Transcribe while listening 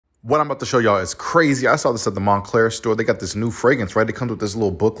What I'm about to show y'all is crazy. I saw this at the Montclair store. They got this new fragrance, right? It comes with this little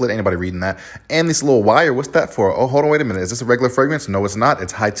booklet. Anybody reading that? And this little wire. What's that for? Oh, hold on. Wait a minute. Is this a regular fragrance? No, it's not.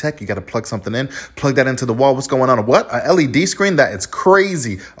 It's high tech. You got to plug something in. Plug that into the wall. What's going on? What? A LED screen? That is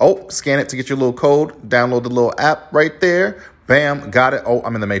crazy. Oh, scan it to get your little code. Download the little app right there. Bam, got it. Oh,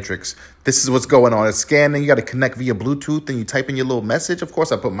 I'm in the Matrix. This is what's going on. It's scanning. You got to connect via Bluetooth and you type in your little message. Of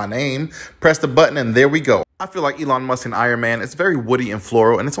course, I put my name, press the button, and there we go. I feel like Elon Musk and Iron Man. It's very woody and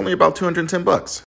floral, and it's only about $210.